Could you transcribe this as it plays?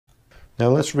Now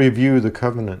let's review the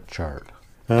covenant chart.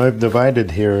 Now I've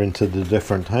divided here into the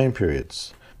different time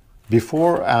periods.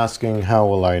 Before asking, how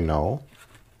will I know?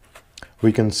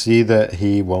 We can see that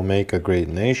he will make a great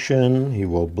nation. He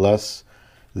will bless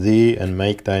thee and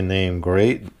make thy name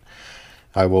great.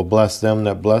 I will bless them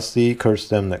that bless thee, curse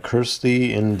them that curse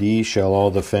thee. In thee shall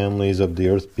all the families of the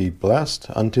earth be blessed.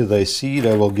 Unto thy seed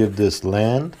I will give this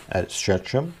land at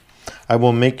Shechem. I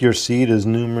will make your seed as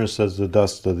numerous as the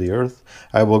dust of the earth.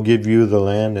 I will give you the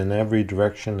land in every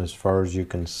direction as far as you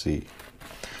can see.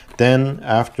 Then,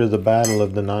 after the battle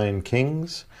of the 9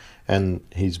 kings, and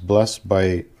he's blessed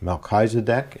by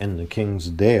Melchizedek in the king's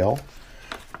dale,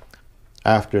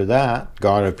 after that,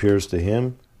 God appears to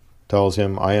him, tells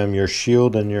him, I am your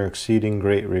shield and your exceeding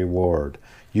great reward.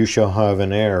 You shall have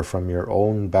an heir from your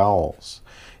own bowels.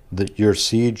 That your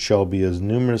seed shall be as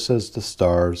numerous as the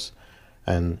stars,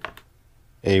 and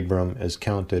Abram is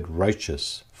counted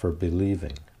righteous for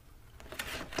believing.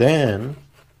 Then,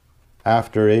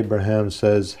 after Abraham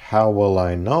says, how will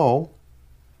I know?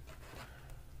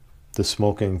 The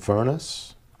smoking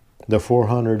furnace, the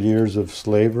 400 years of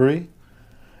slavery,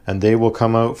 and they will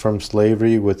come out from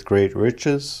slavery with great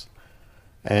riches,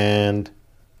 and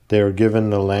they are given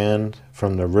the land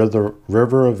from the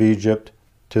river of Egypt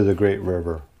to the great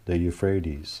river, the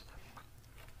Euphrates.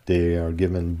 They are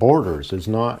given borders. It's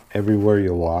not everywhere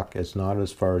you walk. It's not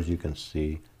as far as you can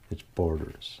see. It's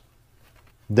borders.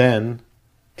 Then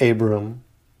Abram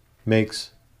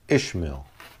makes Ishmael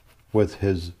with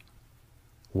his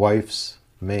wife's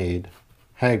maid,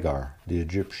 Hagar, the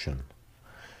Egyptian.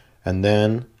 And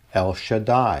then El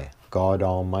Shaddai, God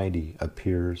Almighty,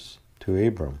 appears to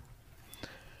Abram.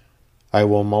 I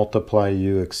will multiply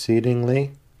you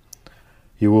exceedingly.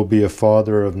 You will be a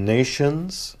father of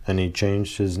nations. And he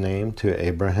changed his name to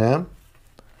Abraham.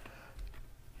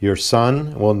 Your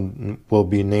son will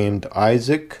be named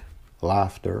Isaac,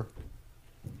 laughter.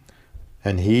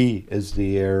 And he is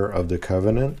the heir of the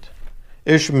covenant.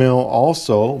 Ishmael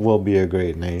also will be a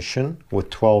great nation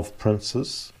with 12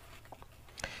 princes.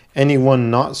 Anyone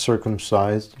not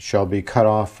circumcised shall be cut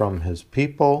off from his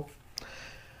people.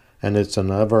 And it's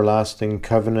an everlasting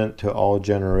covenant to all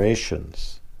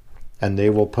generations. And they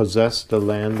will possess the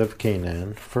land of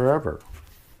Canaan forever.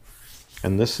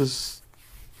 And this is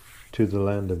to the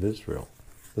land of Israel.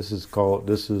 This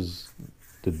is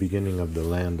the beginning of the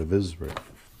land of Israel.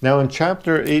 Now in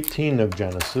chapter 18 of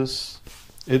Genesis,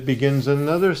 it begins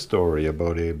another story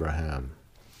about Abraham.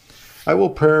 I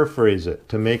will paraphrase it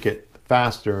to make it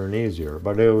faster and easier,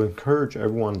 but I will encourage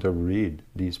everyone to read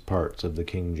these parts of the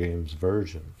King James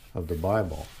Version of the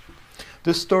Bible.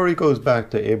 This story goes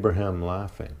back to Abraham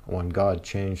laughing when God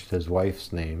changed his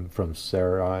wife's name from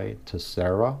Sarai to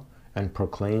Sarah and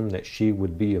proclaimed that she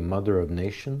would be a mother of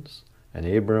nations. And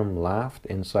Abraham laughed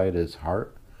inside his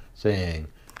heart, saying,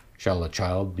 shall a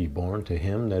child be born to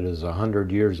him that is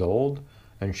 100 years old?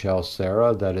 And shall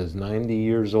Sarah that is 90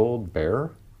 years old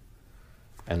bear?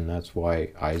 And that's why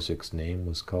Isaac's name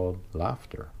was called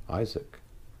Laughter, Isaac.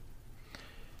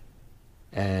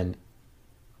 And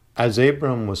as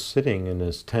Abram was sitting in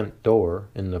his tent door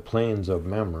in the plains of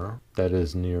Mamre, that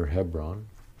is near Hebron,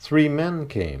 3 men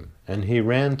came, and he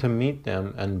ran to meet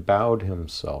them and bowed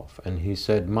himself. And he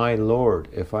said, my Lord,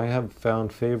 if I have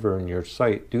found favor in your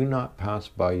sight, do not pass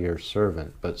by your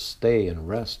servant, but stay and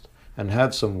rest and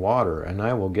have some water, and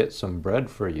I will get some bread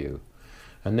for you.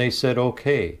 And they said,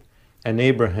 okay. And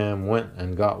Abraham went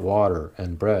and got water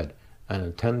and bread and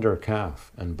a tender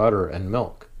calf and butter and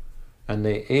milk. And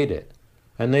they ate it.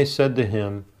 And they said to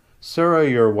him, Sarah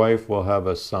your wife will have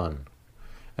a son.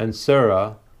 And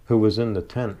Sarah, who was in the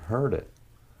tent, heard it.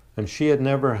 And she had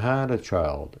never had a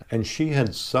child, and she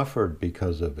had suffered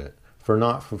because of it, for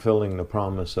not fulfilling the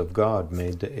promise of God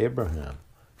made to Abraham.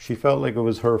 She felt like it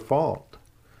was her fault.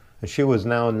 And she was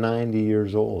now 90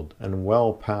 years old, and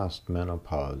well past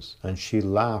menopause. And she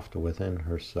laughed within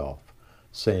herself,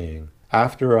 saying,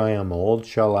 after I am old,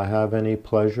 shall I have any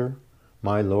pleasure,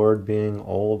 my Lord being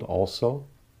old also?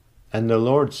 And the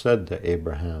Lord said to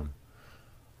Abraham,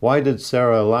 why did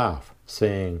Sarah laugh,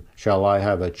 saying, shall I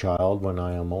have a child when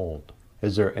I am old?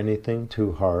 Is there anything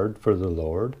too hard for the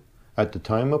Lord? At the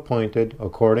time appointed,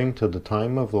 according to the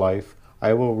time of life,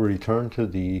 I will return to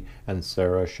thee, and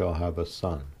Sarah shall have a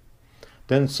son.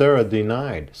 Then Sarah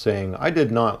denied, saying, I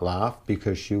did not laugh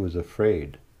because she was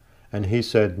afraid. And he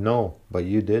said, no, but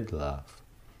you did laugh.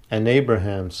 And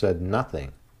Abraham said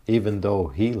nothing, even though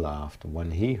he laughed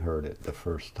when he heard it the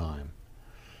first time.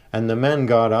 And the men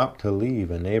got up to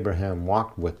leave, and Abraham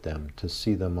walked with them to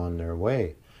see them on their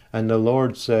way. And the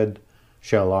Lord said,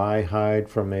 shall I hide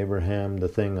from Abraham the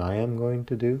thing I am going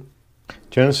to do?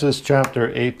 Genesis chapter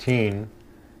 18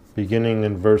 beginning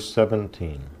in verse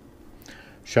 17.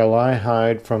 Shall I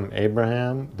hide from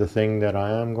Abraham the thing that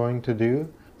I am going to do?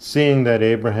 Seeing that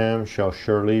Abraham shall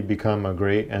surely become a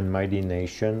great and mighty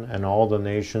nation, and all the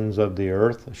nations of the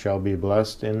earth shall be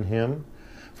blessed in him.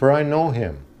 For I know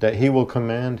him, that he will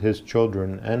command his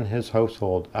children and his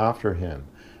household after him,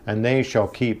 and they shall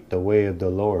keep the way of the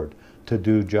Lord, to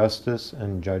do justice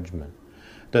and judgment,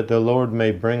 that the Lord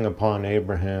may bring upon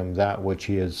Abraham that which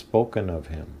he has spoken of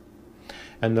him.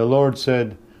 And the Lord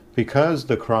said, because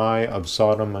the cry of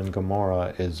Sodom and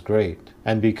Gomorrah is great,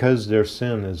 and because their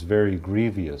sin is very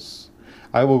grievous,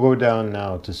 I will go down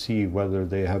now to see whether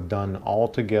they have done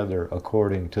altogether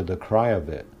according to the cry of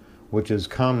it, which is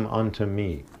come unto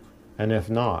me, and if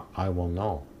not, I will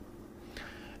know.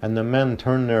 And the men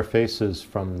turned their faces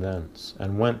from thence,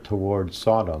 and went toward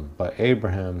Sodom, but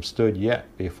Abraham stood yet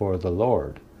before the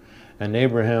Lord. And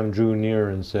Abraham drew near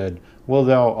and said, Wilt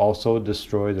thou also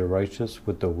destroy the righteous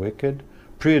with the wicked?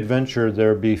 Peradventure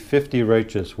there be 50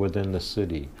 righteous within the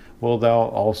city. Wilt thou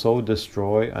also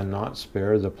destroy and not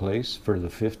spare the place for the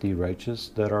 50 righteous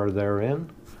that are therein?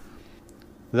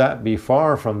 That be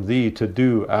far from thee to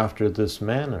do after this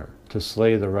manner, to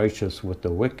slay the righteous with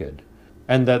the wicked,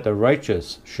 and that the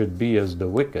righteous should be as the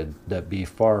wicked that be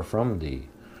far from thee.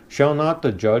 Shall not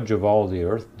the judge of all the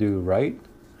earth do right?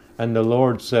 And the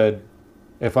Lord said,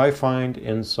 If I find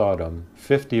in Sodom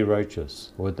 50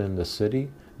 righteous within the city,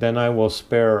 then I will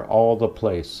spare all the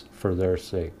place for their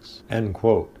sakes. End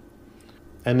quote.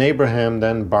 And Abraham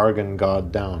then bargained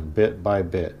God down bit by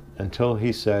bit, until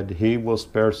he said he will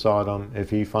spare Sodom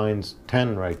if he finds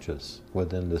 10 righteous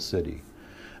within the city.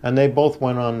 And they both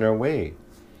went on their way.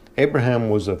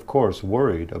 Abraham was of course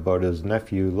worried about his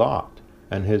nephew Lot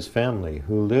and his family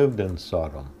who lived in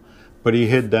Sodom. But he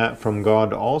hid that from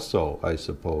God also, I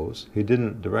suppose. He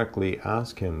didn't directly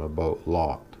ask him about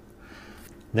Lot.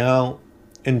 Now,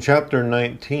 in chapter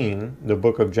 19, the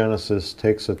book of Genesis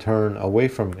takes a turn away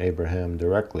from Abraham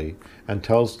directly and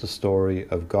tells the story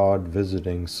of God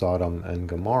visiting Sodom and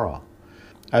Gomorrah.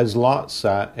 As Lot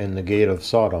sat in the gate of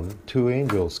Sodom, 2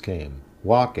 angels came,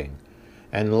 walking,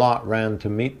 and Lot ran to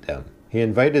meet them. He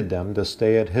invited them to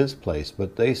stay at his place,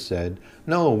 but they said,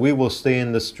 No, we will stay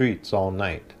in the streets all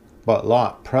night. But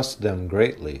Lot pressed them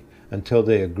greatly, until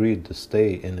they agreed to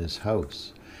stay in his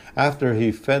house. After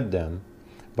he fed them,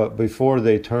 but before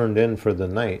they turned in for the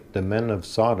night, the men of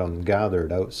Sodom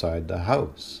gathered outside the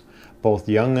house. Both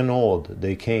young and old,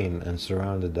 they came and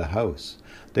surrounded the house.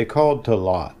 They called to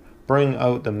Lot, Bring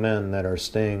out the men that are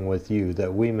staying with you,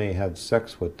 that we may have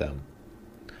sex with them.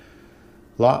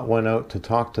 Lot went out to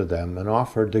talk to them, and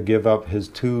offered to give up his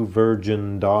 2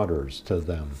 virgin daughters to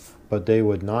them. But they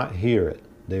would not hear it.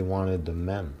 They wanted the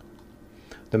men.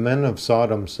 The men of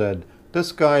Sodom said,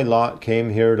 This guy Lot came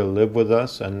here to live with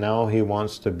us, and now he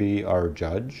wants to be our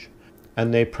judge?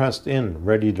 And they pressed in,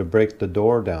 ready to break the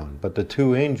door down. But the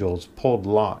 2 angels pulled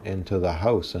Lot into the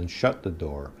house and shut the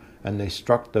door, and they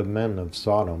struck the men of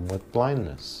Sodom with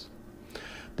blindness.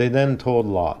 They then told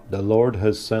Lot, The Lord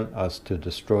has sent us to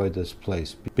destroy this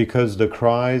place, because the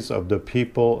cries of the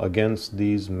people against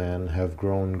these men have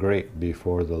grown great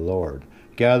before the Lord.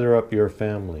 Gather up your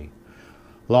family.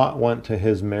 Lot went to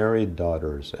his married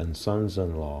daughters and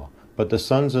sons-in-law, but the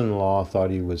sons-in-law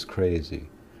thought he was crazy,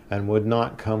 and would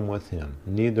not come with him,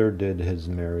 neither did his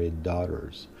married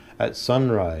daughters. At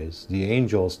sunrise, the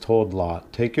angels told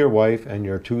Lot, Take your wife and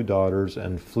your 2 daughters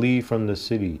and flee from the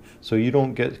city, so you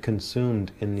don't get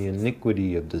consumed in the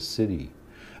iniquity of the city.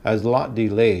 As Lot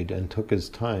delayed and took his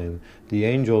time, the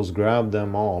angels grabbed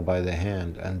them all by the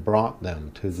hand and brought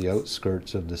them to the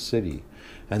outskirts of the city.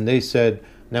 And they said,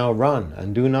 Now run,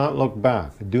 and do not look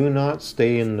back. Do not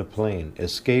stay in the plain.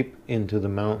 Escape into the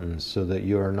mountains, so that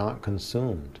you are not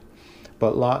consumed.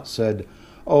 But Lot said,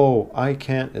 Oh, I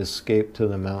can't escape to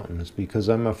the mountains, because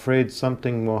I'm afraid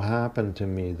something will happen to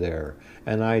me there,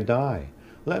 and I die.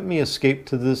 Let me escape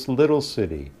to this little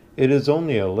city. It is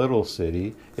only a little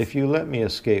city, if you let me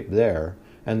escape there.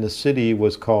 And the city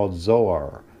was called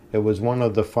Zoar. It was one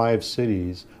of the 5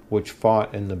 cities which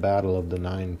fought in the battle of the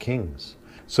 9 kings.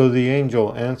 So the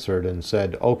angel answered and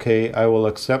said, Okay, I will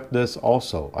accept this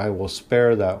also. I will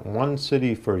spare that 1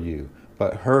 city for you,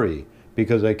 but hurry,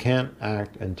 because I can't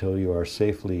act until you are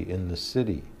safely in the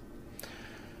city.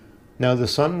 Now the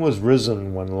sun was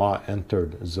risen when Lot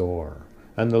entered Zoar.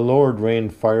 And the Lord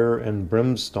rained fire and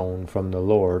brimstone from the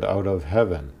Lord out of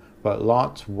heaven. But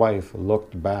Lot's wife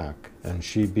looked back, and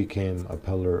she became a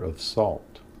pillar of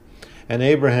salt. And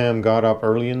Abraham got up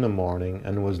early in the morning,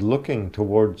 and was looking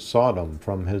toward Sodom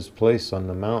from his place on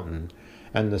the mountain,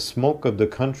 and the smoke of the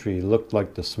country looked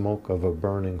like the smoke of a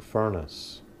burning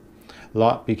furnace.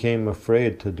 Lot became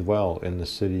afraid to dwell in the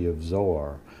city of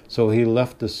Zoar, so he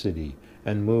left the city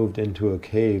and moved into a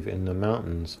cave in the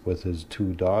mountains with his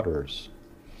 2 daughters.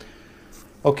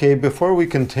 Okay, before we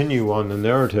continue on the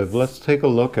narrative, let's take a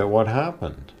look at what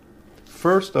happened.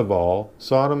 First of all,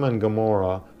 Sodom and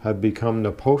Gomorrah had become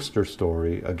the poster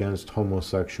story against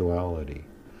homosexuality.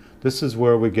 This is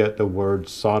where we get the word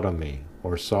sodomy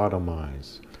or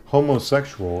sodomize.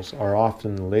 Homosexuals are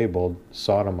often labeled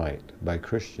sodomite by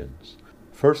Christians.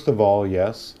 First of all,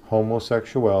 yes,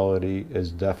 homosexuality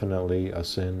is definitely a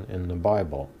sin in the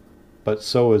Bible, but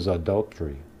so is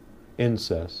adultery,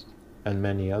 incest, and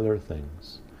many other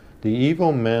things. The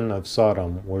evil men of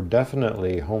Sodom were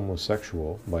definitely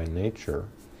homosexual by nature.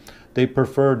 They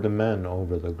preferred the men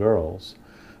over the girls.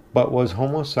 But was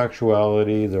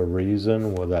homosexuality the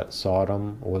reason that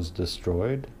Sodom was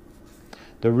destroyed?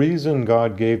 The reason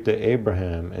God gave to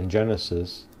Abraham in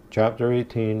Genesis chapter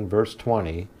 18 verse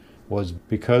 20 was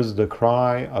because the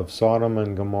cry of Sodom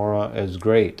and Gomorrah is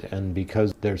great, and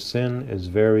because their sin is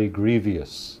very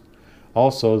grievous.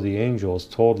 Also, the angels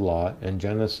told Lot in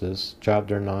Genesis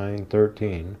chapter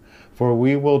 9:13, "For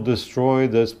we will destroy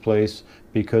this place,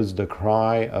 because the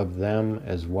cry of them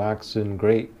is waxen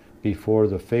great before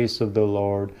the face of the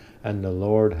Lord, and the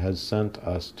Lord has sent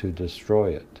us to destroy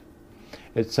it."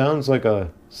 It sounds like a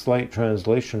slight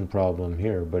translation problem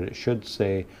here, but it should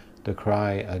say, "The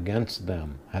cry against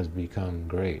them has become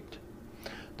great."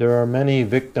 There are many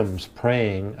victims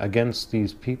praying against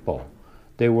these people.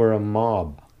 They were a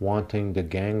mob wanting to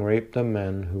gang rape the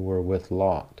men who were with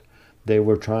Lot. They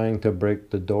were trying to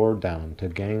break the door down to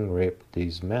gang rape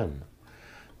these men.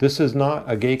 This is not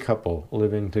a gay couple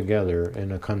living together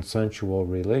in a consensual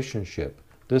relationship.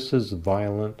 This is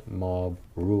violent mob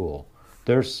rule.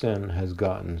 Their sin has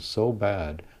gotten so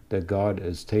bad that God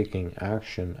is taking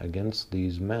action against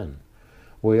these men.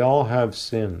 We all have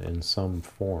sin in some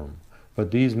form,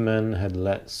 but these men had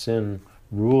let sin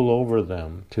rule over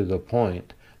them to the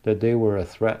point that they were a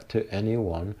threat to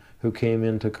anyone who came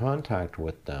into contact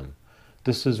with them.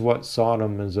 This is what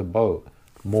Sodom is about,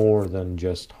 more than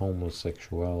just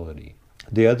homosexuality.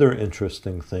 The other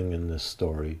interesting thing in this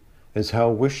story is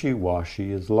how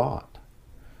wishy-washy is Lot.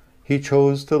 He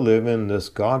chose to live in this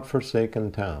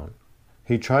God-forsaken town.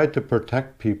 He tried to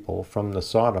protect people from the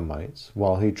Sodomites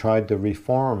while he tried to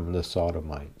reform the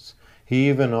Sodomites. He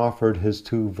even offered his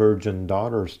 2 virgin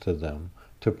daughters to them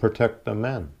to protect the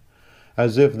men,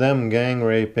 as if them gang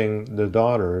raping the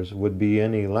daughters would be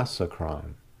any less a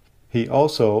crime. He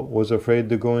also was afraid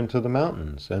to go into the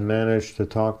mountains and managed to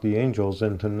talk the angels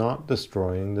into not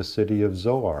destroying the city of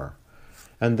Zoar.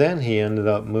 And then he ended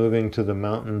up moving to the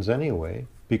mountains anyway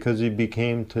because he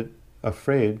became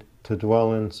afraid to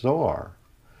dwell in Zoar.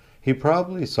 He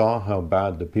probably saw how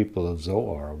bad the people of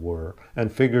Zoar were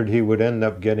and figured he would end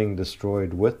up getting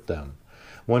destroyed with them.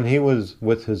 When he was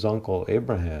with his uncle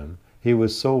Abraham, he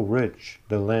was so rich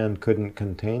the land couldn't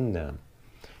contain them.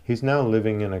 He's now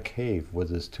living in a cave with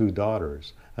his 2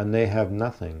 daughters, and they have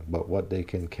nothing but what they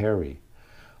can carry.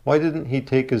 Why didn't he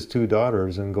take his 2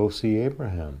 daughters and go see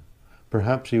Abraham?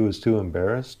 Perhaps he was too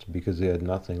embarrassed because he had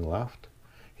nothing left.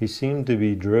 He seemed to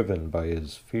be driven by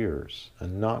his fears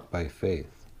and not by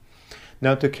faith.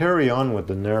 Now, to carry on with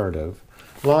the narrative,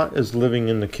 Lot is living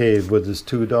in the cave with his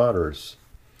 2 daughters.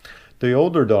 The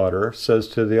older daughter says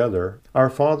to the other, "Our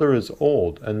father is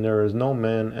old, and there is no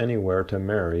man anywhere to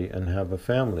marry and have a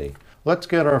family. Let's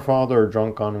get our father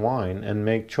drunk on wine and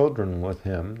make children with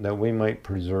him, that we might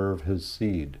preserve his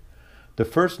seed." The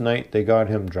first night they got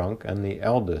him drunk, and the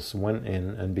eldest went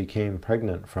in and became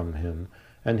pregnant from him,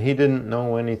 and he didn't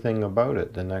know anything about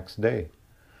it the next day.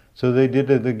 So they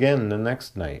did it again the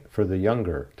next night for the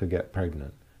younger to get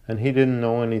pregnant, and he didn't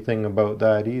know anything about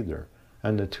that either.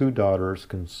 And the 2 daughters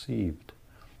conceived.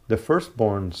 The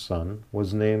firstborn son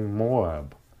was named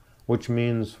Moab, which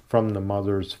means from the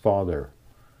mother's father.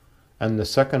 And the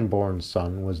secondborn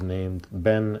son was named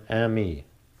Ben-Ammi,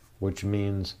 which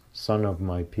means son of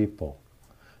my people.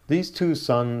 These 2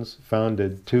 sons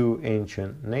founded 2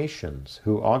 ancient nations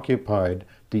who occupied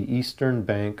the eastern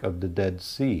bank of the Dead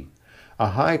Sea, a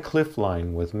high cliff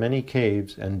line with many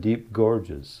caves and deep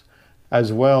gorges,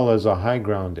 as well as a high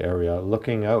ground area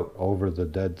looking out over the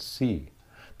Dead Sea.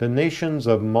 The nations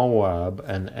of Moab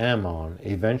and Ammon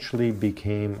eventually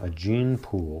became a gene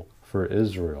pool for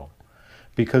Israel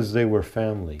because they were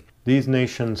family. These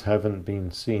nations haven't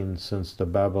been seen since the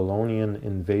Babylonian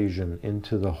invasion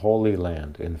into the Holy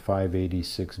Land in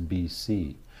 586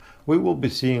 BC. We will be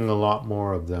seeing a lot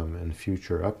more of them in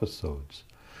future episodes.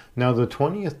 Now, the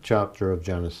 20th chapter of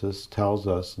Genesis tells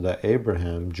us that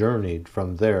Abraham journeyed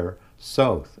from there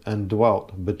south and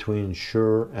dwelt between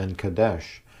Shur and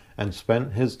Kadesh, and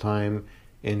spent his time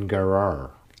in Gerar.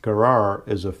 Gerar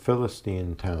is a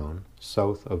Philistine town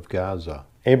south of Gaza.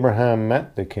 Abraham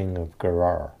met the king of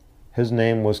Gerar. His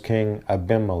name was King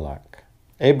Abimelech.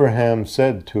 Abraham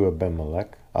said to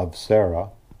Abimelech of Sarah,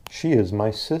 "She is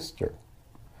my sister."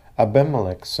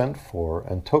 Abimelech sent for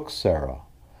and took Sarah.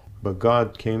 But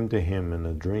God came to him in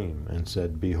a dream and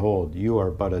said, "Behold, you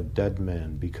are but a dead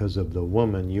man, because of the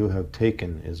woman you have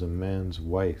taken is a man's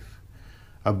wife."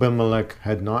 Abimelech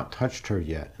had not touched her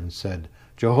yet and said,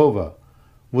 "Jehovah,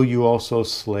 will you also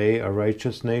slay a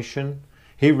righteous nation?"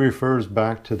 He refers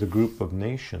back to the group of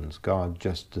nations God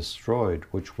just destroyed,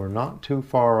 which were not too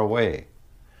far away.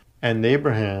 And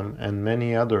Abraham and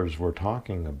many others were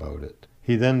talking about it.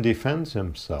 He then defends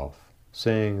himself,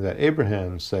 saying that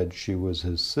Abraham said she was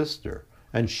his sister,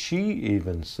 and she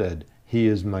even said, "He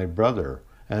is my brother,"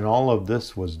 and all of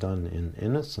this was done in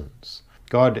innocence.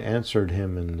 God answered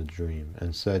him in the dream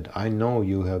and said, "I know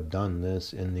you have done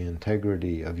this in the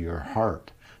integrity of your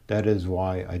heart. That is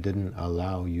why I didn't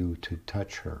allow you to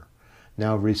touch her.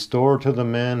 Now restore to the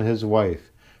man his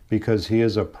wife, because he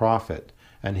is a prophet,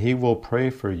 and he will pray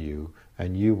for you,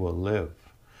 and you will live.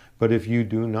 But if you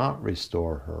do not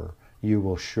restore her, you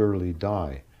will surely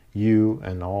die, you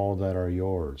and all that are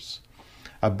yours."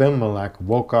 Abimelech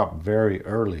woke up very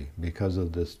early because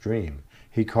of this dream.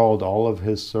 He called all of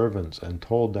his servants and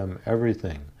told them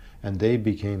everything, and they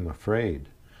became afraid.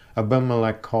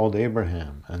 Abimelech called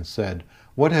Abraham and said,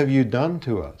 "What have you done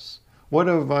to us? What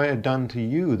have I done to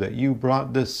you that you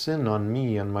brought this sin on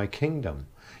me and my kingdom?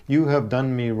 You have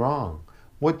done me wrong.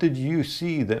 What did you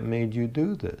see that made you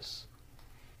do this?"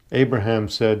 Abraham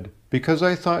said, "Because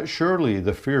I thought surely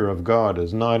the fear of God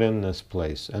is not in this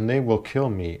place, and they will kill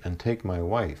me and take my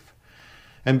wife.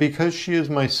 And because she is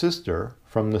my sister,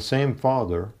 from the same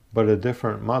father, but a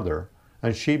different mother,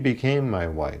 and she became my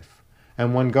wife.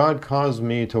 And when God caused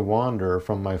me to wander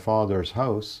from my father's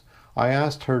house, I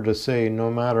asked her to say,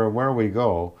 no matter where we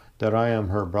go, that I am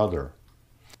her brother."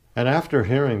 And after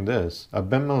hearing this,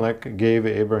 Abimelech gave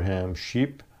Abraham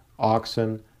sheep,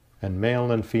 oxen, and male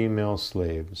and female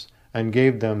slaves, and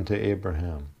gave them to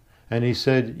Abraham. And he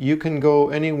said, "You can go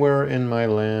anywhere in my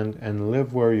land and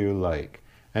live where you like."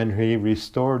 And he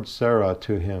restored Sarah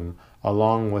to him,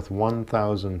 along with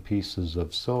 1,000 pieces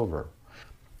of silver.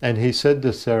 And he said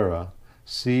to Sarah,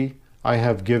 "See, I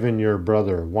have given your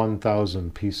brother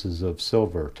 1,000 pieces of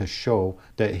silver to show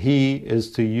that he is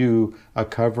to you a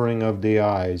covering of the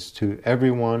eyes to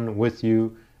everyone with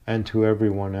you and to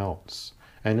everyone else."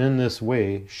 And in this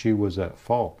way she was at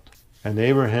fault. And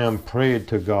Abraham prayed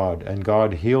to God, and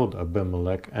God healed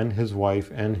Abimelech and his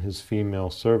wife and his female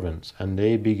servants, and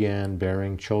they began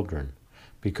bearing children,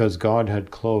 because God had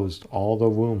closed all the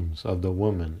wombs of the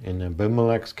women in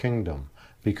Abimelech's kingdom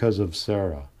because of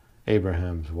Sarah,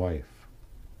 Abraham's wife.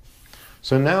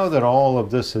 So now that all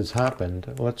of this has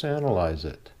happened, let's analyze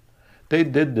it. They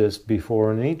did this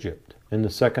before in Egypt, in the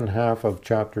second half of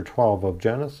chapter 12 of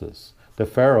Genesis. The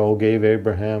Pharaoh gave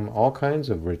Abraham all kinds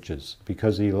of riches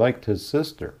because he liked his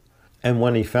sister. And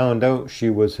when he found out she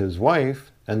was his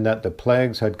wife, and that the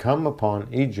plagues had come upon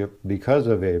Egypt because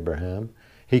of Abraham,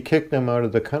 he kicked them out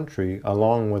of the country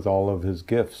along with all of his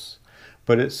gifts.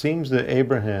 But it seems that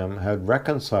Abraham had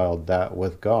reconciled that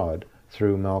with God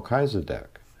through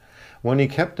Melchizedek, when he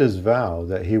kept his vow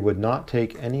that he would not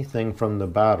take anything from the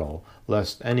battle,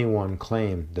 lest anyone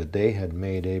claim that they had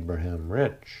made Abraham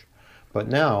rich. But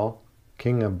now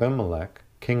King Abimelech,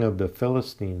 king of the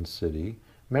Philistine city,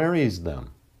 marries them,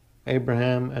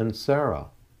 Abraham and Sarah.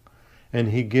 And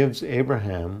he gives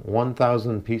Abraham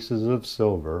 1,000 pieces of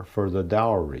silver for the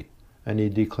dowry, and he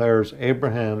declares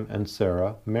Abraham and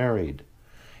Sarah married.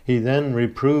 He then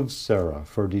reproves Sarah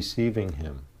for deceiving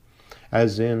him,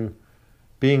 as in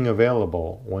being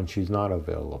available when she's not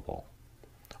available,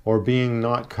 or being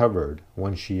not covered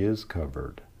when she is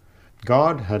covered.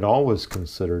 God had always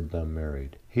considered them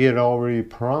married. He had already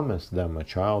promised them a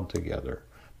child together.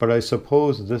 But I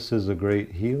suppose this is a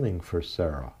great healing for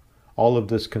Sarah. All of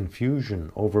this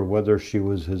confusion over whether she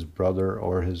was his brother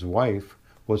or his wife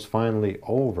was finally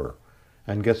over.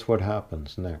 And guess what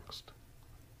happens next?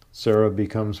 Sarah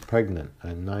becomes pregnant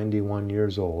at 91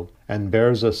 years old and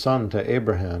bears a son to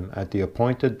Abraham at the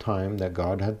appointed time that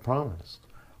God had promised.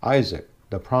 Isaac,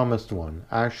 the promised one,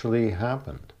 actually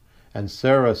happened. And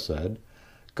Sarah said,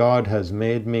 "God has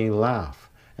made me laugh,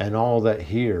 and all that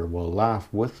hear will laugh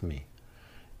with me."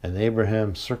 And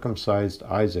Abraham circumcised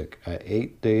Isaac at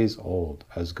 8 days old,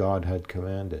 as God had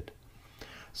commanded.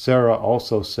 Sarah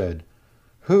also said,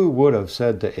 "Who would have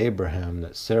said to Abraham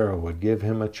that Sarah would give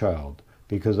him a child,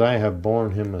 because I have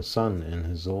borne him a son in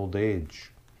his old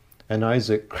age?" And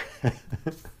Isaac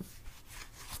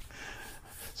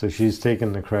So she's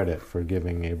taken the credit for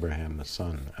giving Abraham a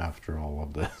son after all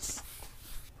of this.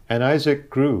 And Isaac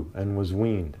grew and was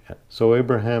weaned. So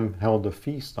Abraham held a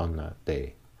feast on that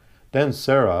day. Then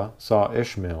Sarah saw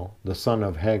Ishmael, the son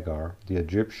of Hagar, the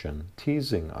Egyptian,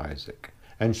 teasing Isaac.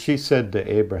 And she said to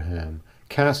Abraham,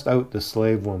 "Cast out the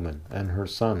slave woman and her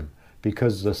son,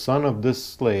 because the son of this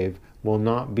slave will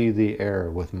not be the heir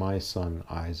with my son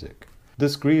Isaac."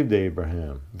 This grieved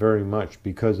Abraham very much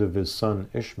because of his son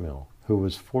Ishmael, who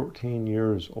was 14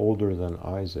 years older than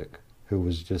Isaac, who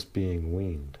was just being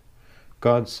weaned.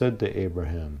 God said to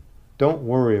Abraham, "Don't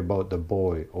worry about the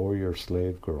boy or your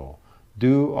slave girl.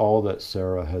 Do all that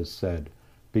Sarah has said,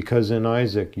 because in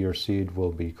Isaac your seed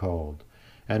will be called.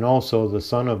 And also the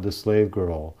son of the slave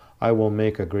girl I will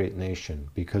make a great nation,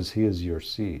 because he is your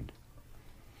seed."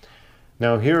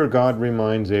 Now here God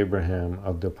reminds Abraham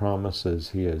of the promises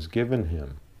he has given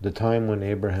him. The time when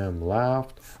Abraham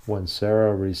laughed, when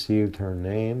Sarah received her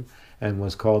name and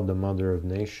was called the mother of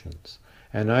nations.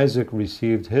 And Isaac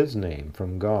received his name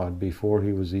from God before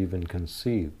he was even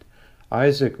conceived.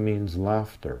 Isaac means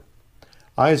laughter.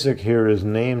 Isaac here is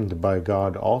named by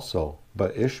God also,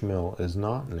 but Ishmael is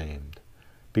not named,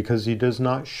 because he does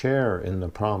not share in the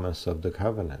promise of the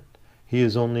covenant. He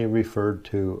is only referred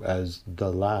to as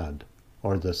the lad,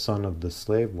 or the son of the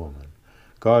slave woman.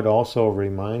 God also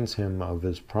reminds him of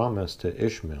his promise to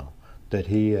Ishmael that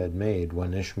he had made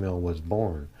when Ishmael was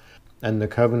born, and the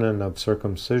covenant of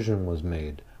circumcision was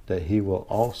made, that he will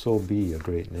also be a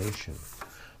great nation.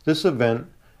 This event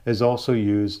is also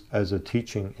used as a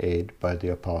teaching aid by the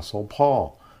Apostle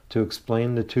Paul to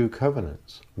explain the two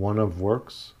covenants, one of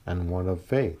works and one of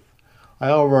faith. I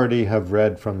already have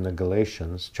read from the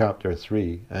Galatians chapter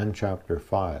 3 and chapter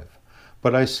 5,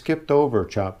 but I skipped over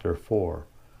chapter 4,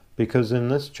 because in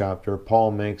this chapter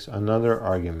Paul makes another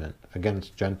argument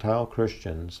against Gentile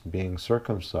Christians being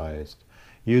circumcised,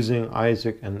 using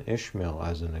Isaac and Ishmael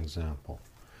as an example.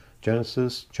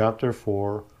 Genesis chapter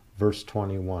 4, verse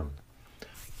 21.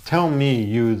 "Tell me,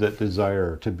 you that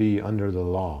desire to be under the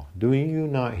law, do you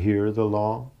not hear the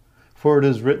law? For it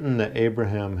is written that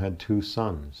Abraham had 2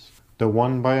 sons, the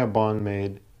one by a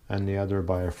bondmaid and the other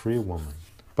by a free woman.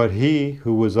 But he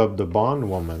who was of the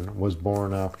bondwoman was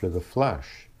born after the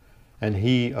flesh, and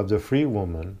he of the free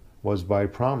woman was by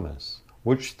promise,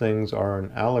 which things are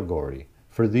an allegory.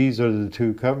 For these are the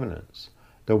 2 covenants,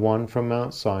 the one from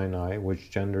Mount Sinai, which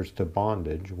genders to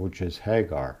bondage, which is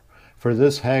Hagar. For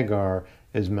this Hagar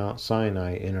is Mount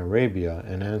Sinai in Arabia,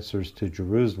 and answers to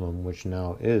Jerusalem, which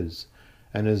now is,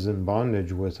 and is in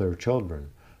bondage with her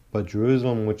children. But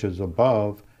Jerusalem which is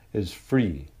above is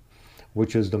free,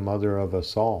 which is the mother of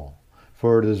us all.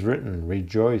 For it is written,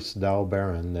 Rejoice, thou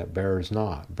barren that bears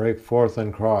not. Break forth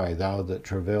and cry, thou that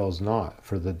travails not.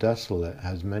 For the desolate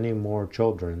has many more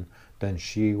children than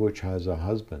she which has a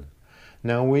husband.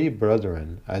 Now we,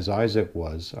 brethren, as Isaac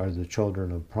was, are the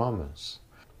children of promise.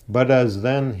 But as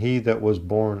then he that was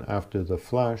born after the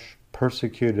flesh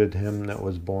persecuted him that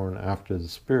was born after the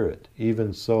Spirit,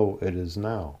 even so it is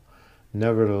now.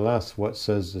 Nevertheless, what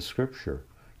says the Scripture?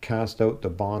 Cast out the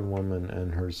bondwoman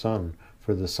and her son,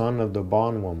 for the son of the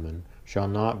bondwoman shall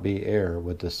not be heir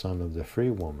with the son of the free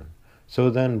woman.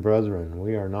 So then, brethren,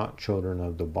 we are not children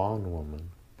of the bondwoman,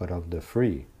 but of the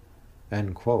free.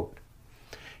 End quote.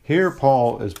 Here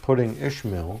Paul is putting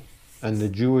Ishmael and the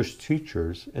Jewish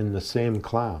teachers in the same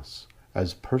class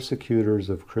as persecutors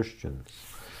of Christians.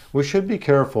 We should be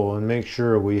careful and make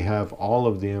sure we have all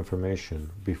of the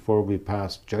information before we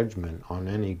pass judgment on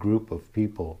any group of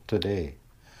people today.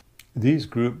 These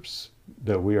groups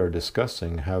that we are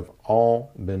discussing have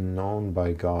all been known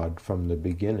by God from the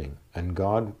beginning, and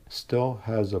God still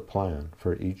has a plan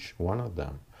for each one of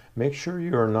them. Make sure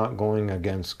you are not going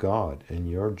against God in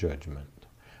your judgment.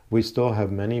 We still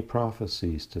have many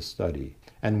prophecies to study,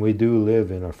 and we do live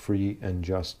in a free and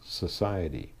just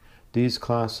society. These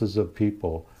classes of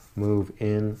people move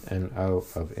in and out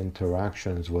of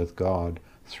interactions with God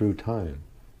through time,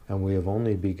 and we have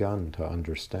only begun to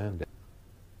understand it.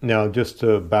 Now, just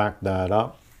to back that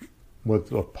up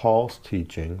with Paul's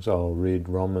teachings, I'll read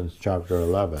Romans chapter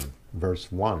 11,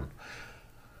 verse 1.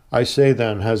 I say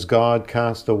then, has God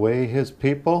cast away his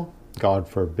people? God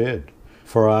forbid.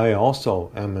 For I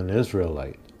also am an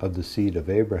Israelite, of the seed of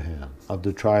Abraham, of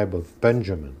the tribe of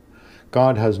Benjamin.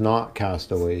 God has not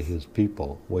cast away his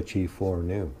people, which he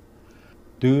foreknew.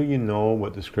 Do you know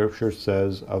what the Scripture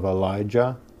says of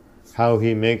Elijah? How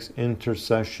he makes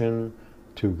intercession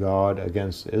to God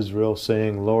against Israel,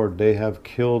 saying, Lord, they have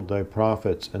killed thy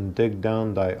prophets, and digged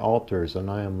down thy altars,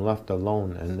 and I am left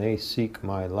alone, and they seek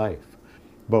my life.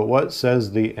 But what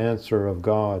says the answer of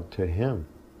God to him?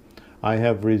 I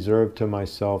have reserved to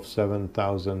myself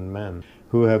 7,000 men,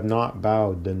 who have not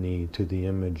bowed the knee to the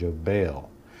image of Baal.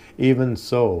 Even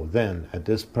so, then, at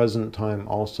this present time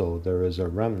also there is a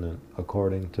remnant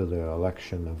according to the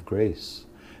election of grace.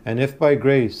 And if by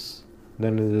grace,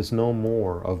 then it is no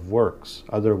more of works,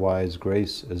 otherwise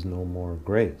grace is no more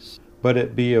grace. But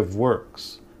it be of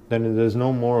works, then it is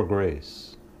no more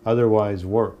grace, otherwise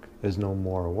work is no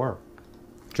more work.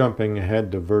 Jumping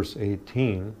ahead to verse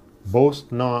 18,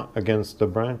 boast not against the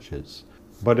branches,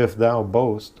 but if thou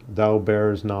boast, thou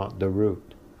bearest not the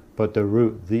root, but the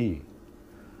root thee.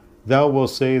 Thou wilt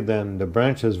say then, the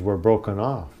branches were broken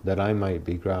off, that I might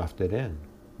be grafted in.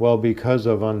 Well, because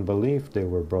of unbelief they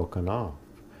were broken off,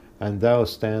 and thou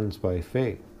stands by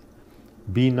faith.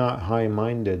 Be not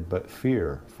high-minded, but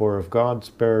fear, for if God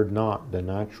spared not the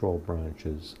natural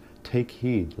branches, take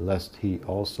heed lest he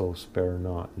also spare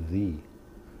not thee.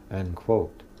 End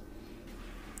quote.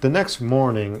 The next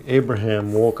morning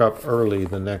Abraham woke up early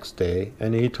the next day,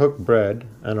 and he took bread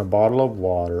and a bottle of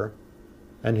water,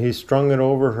 and he strung it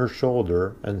over her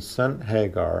shoulder, and sent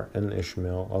Hagar and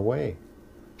Ishmael away.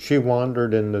 She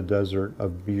wandered in the desert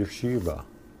of Beersheba.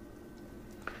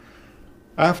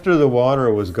 After the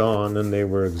water was gone and they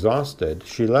were exhausted,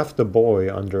 she left the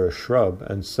boy under a shrub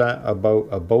and sat about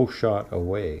a bowshot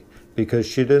away, because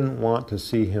she didn't want to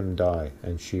see him die,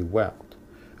 and she wept.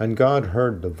 And God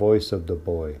heard the voice of the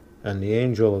boy, and the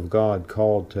angel of God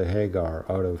called to Hagar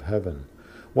out of heaven,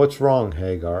 "What's wrong,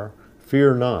 Hagar?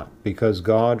 Fear not, because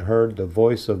God heard the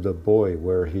voice of the boy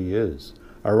where he is.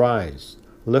 Arise,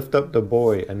 lift up the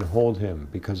boy and hold him,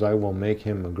 because I will make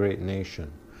him a great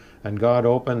nation." And God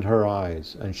opened her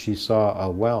eyes, and she saw a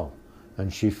well,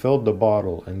 and she filled the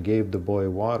bottle and gave the boy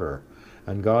water.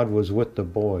 And God was with the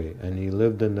boy, and he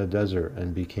lived in the desert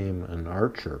and became an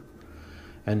archer.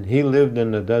 And he lived in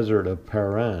the desert of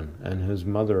Paran, and his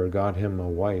mother got him a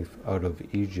wife out of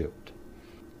Egypt.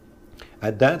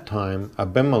 At that time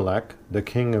Abimelech, the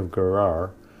king of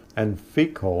Gerar, and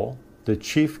Phicol, the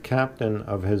chief captain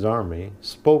of his army,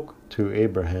 spoke to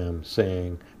Abraham,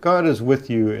 saying, "God is with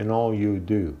you in all you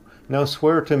do. Now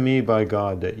swear to me by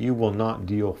God that you will not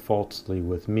deal falsely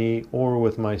with me, or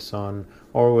with my son,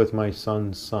 or with my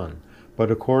son's son,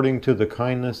 but according to the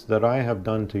kindness that I have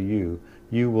done to you,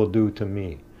 you will do to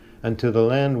me, and to the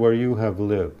land where you have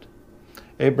lived."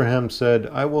 Abraham said,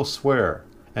 "I will swear."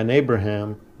 And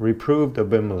Abraham reproved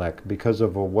Abimelech because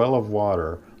of a well of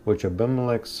water which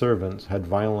Abimelech's servants had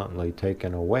violently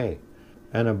taken away.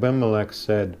 And Abimelech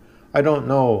said, "I don't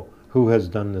know who has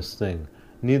done this thing,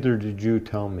 neither did you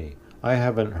tell me. I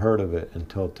haven't heard of it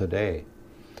until today."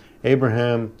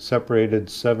 Abraham separated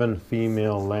 7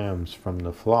 female lambs from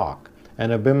the flock.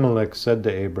 And Abimelech said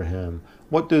to Abraham,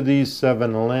 "What do these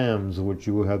 7 lambs which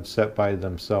you have set by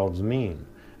themselves mean?"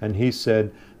 And he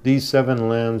said, "These 7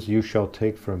 lambs you shall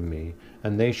take from me,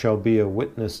 and they shall be a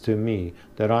witness to me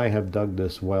that I have dug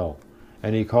this well."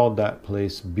 And he called that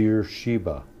place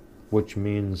Beersheba, which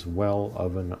means well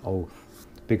of an oath,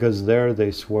 because there they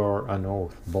swore an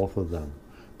oath, both of them.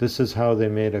 This is how they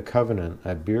made a covenant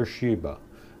at Beersheba.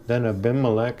 Then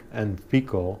Abimelech and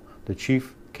Phicol, the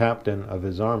chief captain of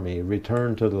his army,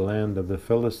 returned to the land of the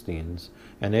Philistines,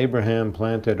 and Abraham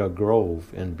planted a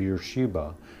grove in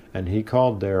Beersheba, and he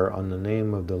called there on the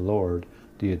name of the Lord,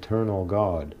 the eternal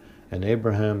God. And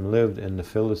Abraham lived in the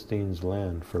Philistines'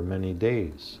 land for many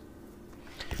days.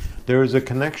 There is a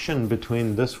connection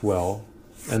between this well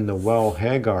and the well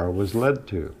Hagar was led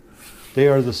to. They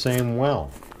are the same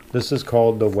well. This is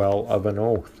called the well of an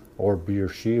oath, or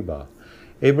Beersheba.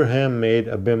 Abraham made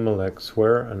Abimelech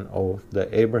swear an oath that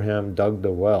Abraham dug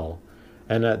the well,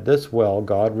 and at this well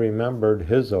God remembered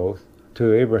his oath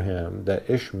to Abraham that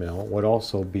Ishmael would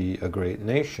also be a great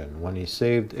nation, when he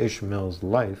saved Ishmael's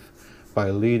life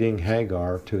by leading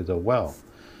Hagar to the well.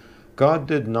 God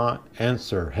did not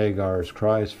answer Hagar's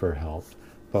cries for help,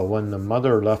 but when the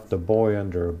mother left the boy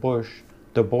under a bush,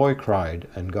 the boy cried,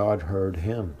 and God heard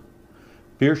him.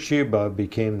 Beersheba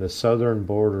became the southern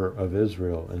border of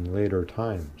Israel in later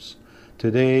times.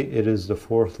 Today it is the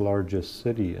 4th largest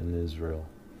city in Israel.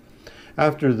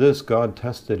 After this God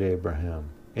tested Abraham.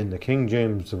 In the King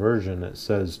James Version it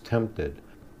says tempted,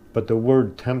 but the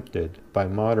word tempted, by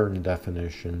modern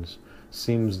definitions,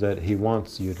 seems that he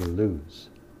wants you to lose.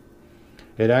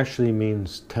 It actually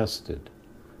means tested.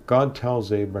 God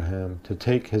tells Abraham to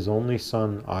take his only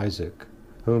son Isaac,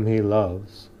 whom he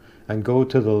loves, and go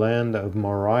to the land of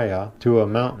Moriah, to a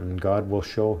mountain God will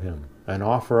show him, and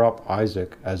offer up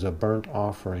Isaac as a burnt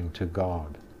offering to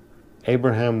God.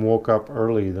 Abraham woke up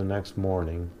early the next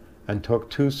morning, and took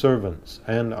 2 servants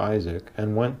and Isaac,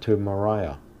 and went to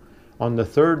Moriah. On the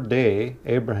 3rd day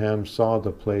Abraham saw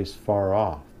the place far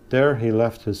off, There he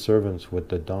left his servants with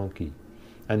the donkey,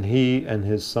 and he and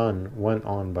his son went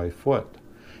on by foot.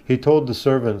 He told the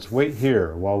servants, "Wait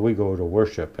here while we go to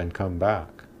worship and come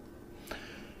back."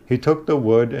 He took the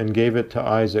wood and gave it to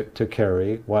Isaac to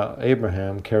carry, while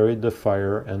Abraham carried the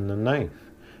fire and the knife.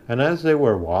 And as they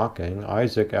were walking,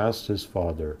 Isaac asked his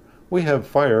father, "We have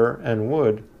fire and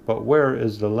wood, but where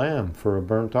is the lamb for a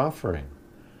burnt offering?"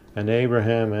 And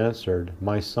Abraham answered,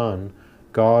 "My son,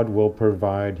 God will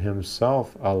provide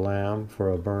himself a lamb for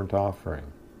a burnt offering."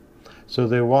 So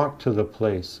they walked to the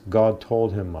place God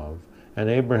told him of, and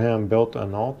Abraham built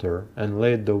an altar and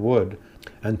laid the wood,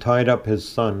 and tied up his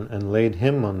son and laid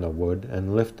him on the wood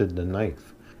and lifted the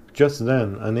knife. Just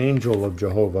then an angel of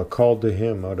Jehovah called to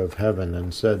him out of heaven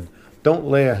and said, "Don't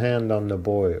lay a hand on the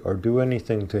boy or do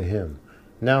anything to him.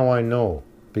 Now I know,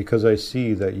 because I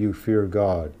see that you fear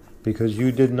God, because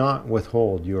you did not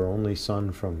withhold your only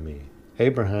son from me."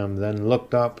 Abraham then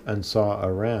looked up and saw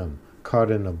a ram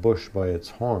caught in a bush by its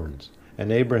horns,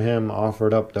 and Abraham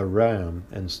offered up the ram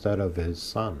instead of his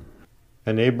son.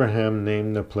 And Abraham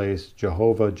named the place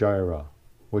Jehovah-Jireh,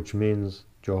 which means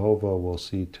Jehovah will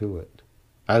see to it,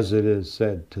 as it is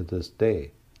said to this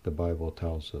day, the Bible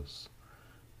tells us,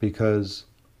 because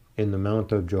in the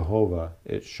mount of Jehovah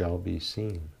it shall be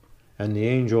seen. And the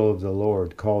angel of the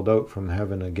Lord called out from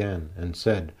heaven again and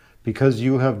said, "Because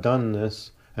you have done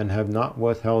this, and have not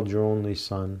withheld your only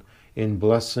son, in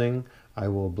blessing I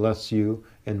will bless you,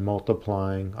 in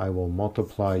multiplying I will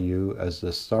multiply you as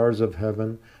the stars of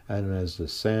heaven and as the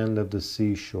sand of the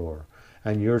seashore.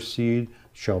 And your seed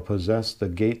shall possess the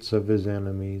gates of his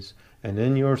enemies, and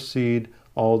in your seed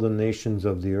all the nations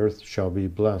of the earth shall be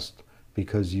blessed,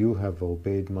 because you have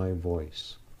obeyed my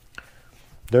voice."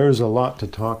 There's a lot to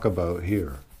talk about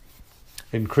here.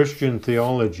 In Christian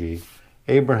theology,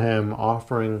 Abraham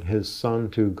offering his son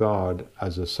to God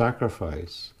as a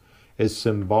sacrifice is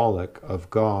symbolic of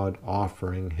God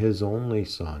offering his only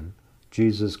son,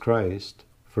 Jesus Christ,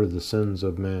 for the sins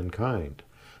of mankind.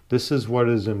 This is what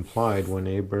is implied when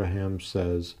Abraham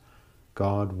says,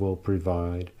 God will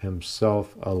provide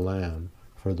himself a lamb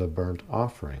for the burnt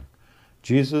offering.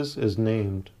 Jesus is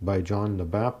named by John the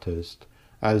Baptist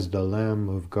as the Lamb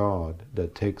of God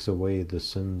that takes away the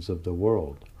sins of the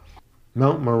world.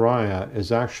 Mt Moriah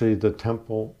is actually the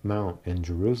Temple Mount in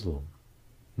Jerusalem,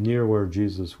 near where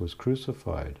Jesus was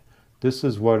crucified. This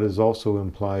is what is also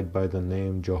implied by the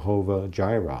name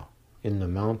Jehovah-Jireh. In the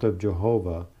mount of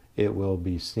Jehovah it will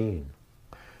be seen.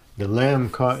 The lamb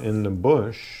caught in the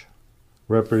bush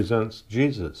represents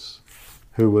Jesus,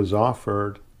 who was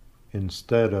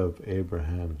instead of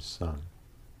Abraham's son.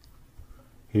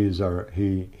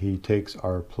 He takes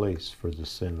our place for the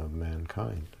sin of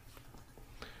mankind,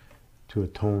 to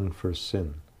atone for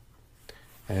sin.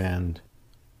 And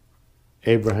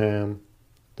Abraham,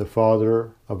 the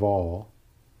father of all,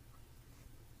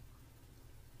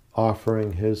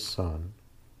 offering his son,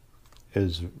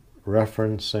 is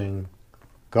referencing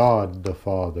God the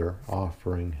Father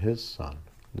offering his son.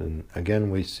 Then again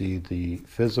we see the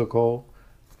physical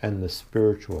and the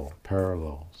spiritual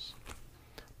parallels.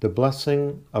 The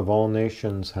blessing of all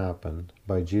nations happened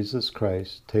by Jesus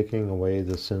Christ taking away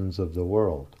the sins of the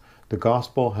world. The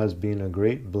gospel has been a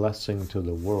great blessing to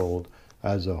the world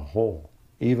as a whole,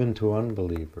 even to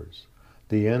unbelievers.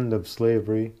 The end of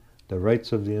slavery, the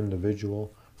rights of the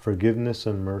individual, forgiveness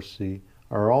and mercy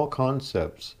are all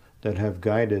concepts that have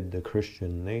guided the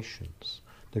Christian nations.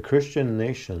 The Christian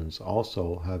nations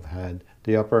also have had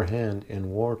the upper hand in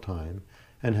wartime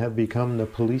and have become the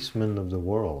policemen of the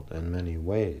world in many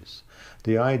ways.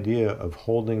 The idea of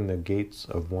holding the gates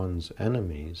of one's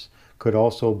enemies could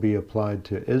also be applied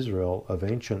to Israel of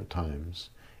ancient times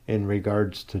in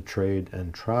regards to trade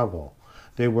and travel.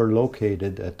 They were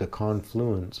located at the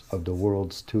confluence of the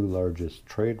world's two largest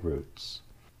trade routes.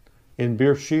 In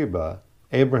Beersheba,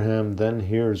 Abraham then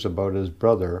hears about his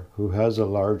brother who has a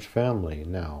large family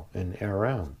now in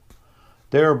Aram.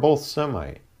 They are both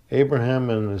Semite. Abraham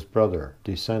and his brother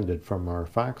descended from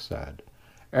Arphaxad.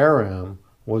 Aram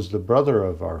was the brother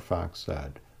of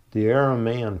Arphaxad. The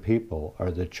Aramean people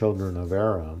are the children of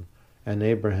Aram, and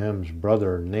Abraham's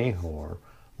brother Nahor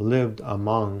lived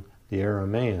among the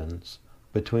Arameans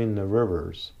between the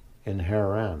rivers in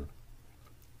Haran.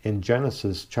 In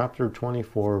Genesis chapter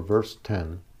 24, verse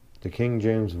 10, the King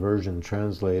James Version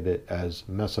translates it as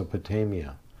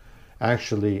Mesopotamia.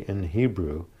 Actually, in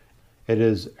Hebrew, it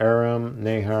is Aram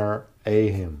Nahar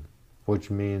Ahim,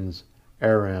 which means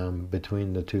Aram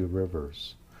between the two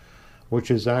rivers,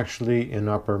 which is actually in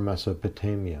Upper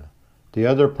Mesopotamia. The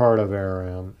other part of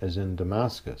Aram is in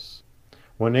Damascus.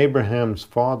 When Abraham's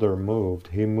father moved,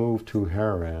 he moved to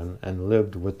Haran and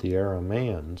lived with the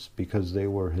Arameans because they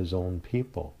were his own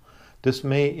people. This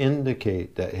may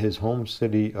indicate that his home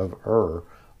city of Ur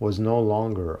was no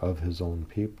longer of his own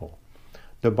people.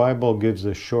 The Bible gives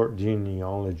a short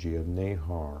genealogy of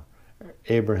Nahor,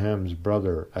 Abraham's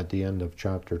brother, at the end of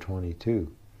chapter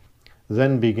 22.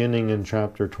 Then beginning in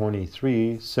chapter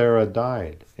 23, Sarah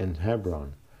died in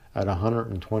Hebron at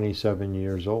 127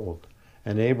 years old,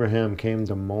 and Abraham came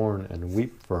to mourn and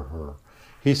weep for her.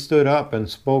 He stood up and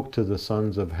spoke to the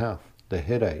sons of Heth, the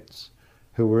Hittites,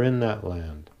 who were in that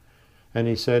land. And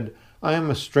he said, I am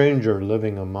a stranger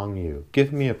living among you.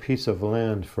 Give me a piece of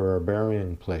land for a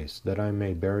burying place, that I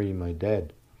may bury my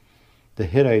dead. The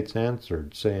Hittites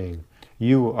answered, saying,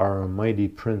 You are a mighty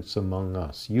prince among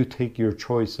us. You take your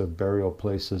choice of burial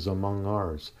places among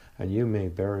ours, and you may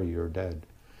bury your dead.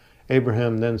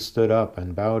 Abraham then stood up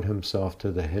and bowed himself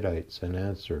to the Hittites and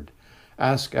answered,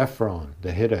 Ask Ephron,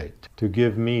 the Hittite, to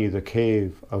give me the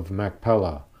cave of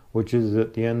Machpelah, which is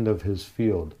at the end of his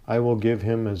field. I will give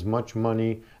him as much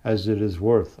money as it is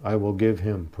worth. I will give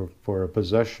him for a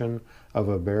possession of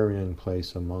a burying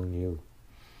place among you.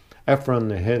 Ephron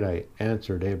the Hittite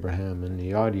answered Abraham in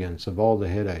the audience of all the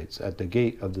Hittites at the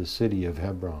gate of the city of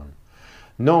Hebron,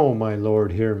 No, my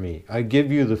lord, hear me. I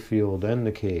give you the field and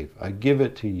the cave. I give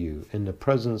it to you in the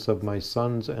presence of my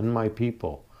sons and my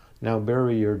people. Now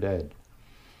bury your dead.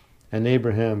 And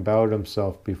Abraham bowed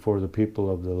himself before the people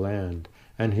of the land,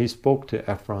 and he spoke to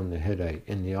Ephron the Hittite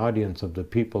in the audience of the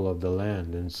people of the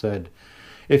land, and said,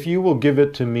 If you will give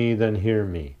it to me, then hear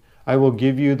me. I will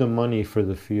give you the money for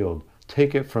the field.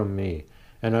 Take it from me,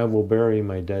 and I will bury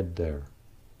my dead there.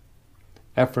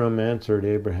 Ephron answered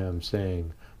Abraham,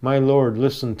 saying, My lord,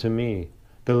 listen to me.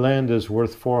 The land is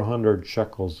worth 400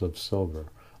 shekels of silver.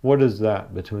 What is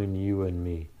that between you and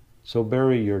me? So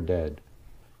bury your dead.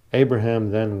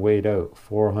 Abraham then weighed out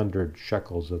 400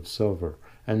 shekels of silver,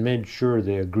 and made sure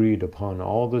they agreed upon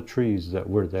all the trees that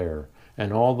were there,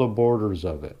 and all the borders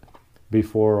of it,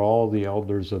 before all the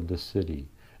elders of the city.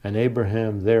 And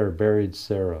Abraham there buried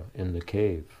Sarah in the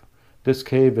cave. This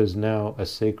cave is now a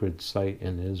sacred site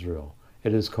in Israel.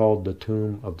 It is called the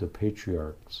Tomb of the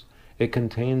Patriarchs. It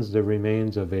contains the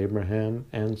remains of Abraham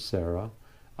and Sarah,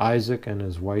 Isaac and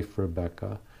his wife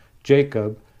Rebekah,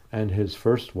 Jacob and his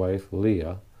first wife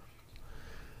Leah.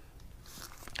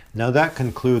 Now that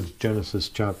concludes Genesis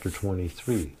chapter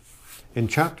 23. In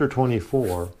chapter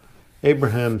 24,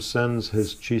 Abraham sends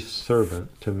his chief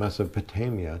servant to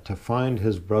Mesopotamia to find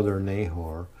his brother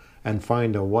Nahor and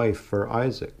find a wife for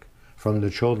Isaac from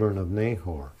the children of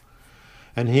Nahor.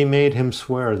 And he made him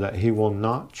swear that he will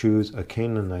not choose a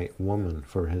Canaanite woman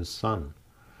for his son.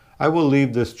 I will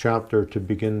leave this chapter to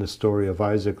begin the story of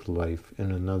Isaac's life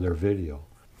in another video.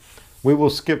 We will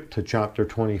skip to chapter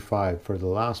 25 for the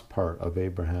last part of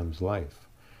Abraham's life.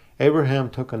 Abraham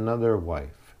took another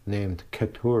wife named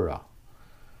Keturah.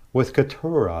 With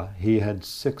Keturah he had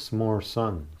 6 more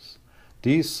sons.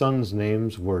 These sons'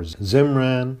 names were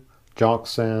Zimran,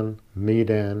 Joksan,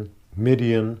 Medan,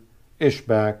 Midian,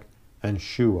 Ishbak, and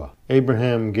Shua.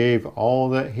 Abraham gave all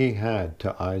that he had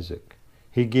to Isaac.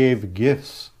 He gave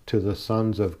gifts to the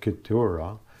sons of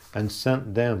Keturah and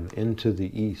sent them into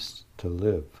the east to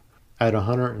live. At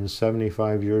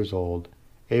 175 years old,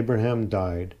 Abraham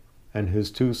died, and his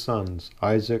 2 sons,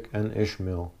 Isaac and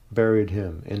Ishmael, buried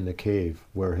him in the cave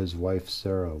where his wife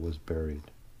Sarah was buried.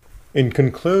 In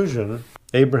conclusion,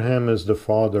 Abraham is the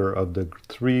father of the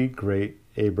 3 great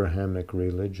Abrahamic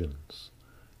religions: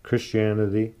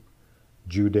 Christianity,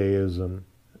 Judaism,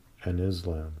 and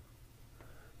Islam.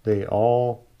 They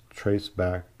all trace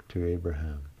back to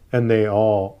Abraham, and they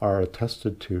all are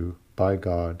attested to by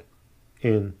God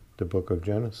in the book of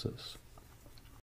Genesis.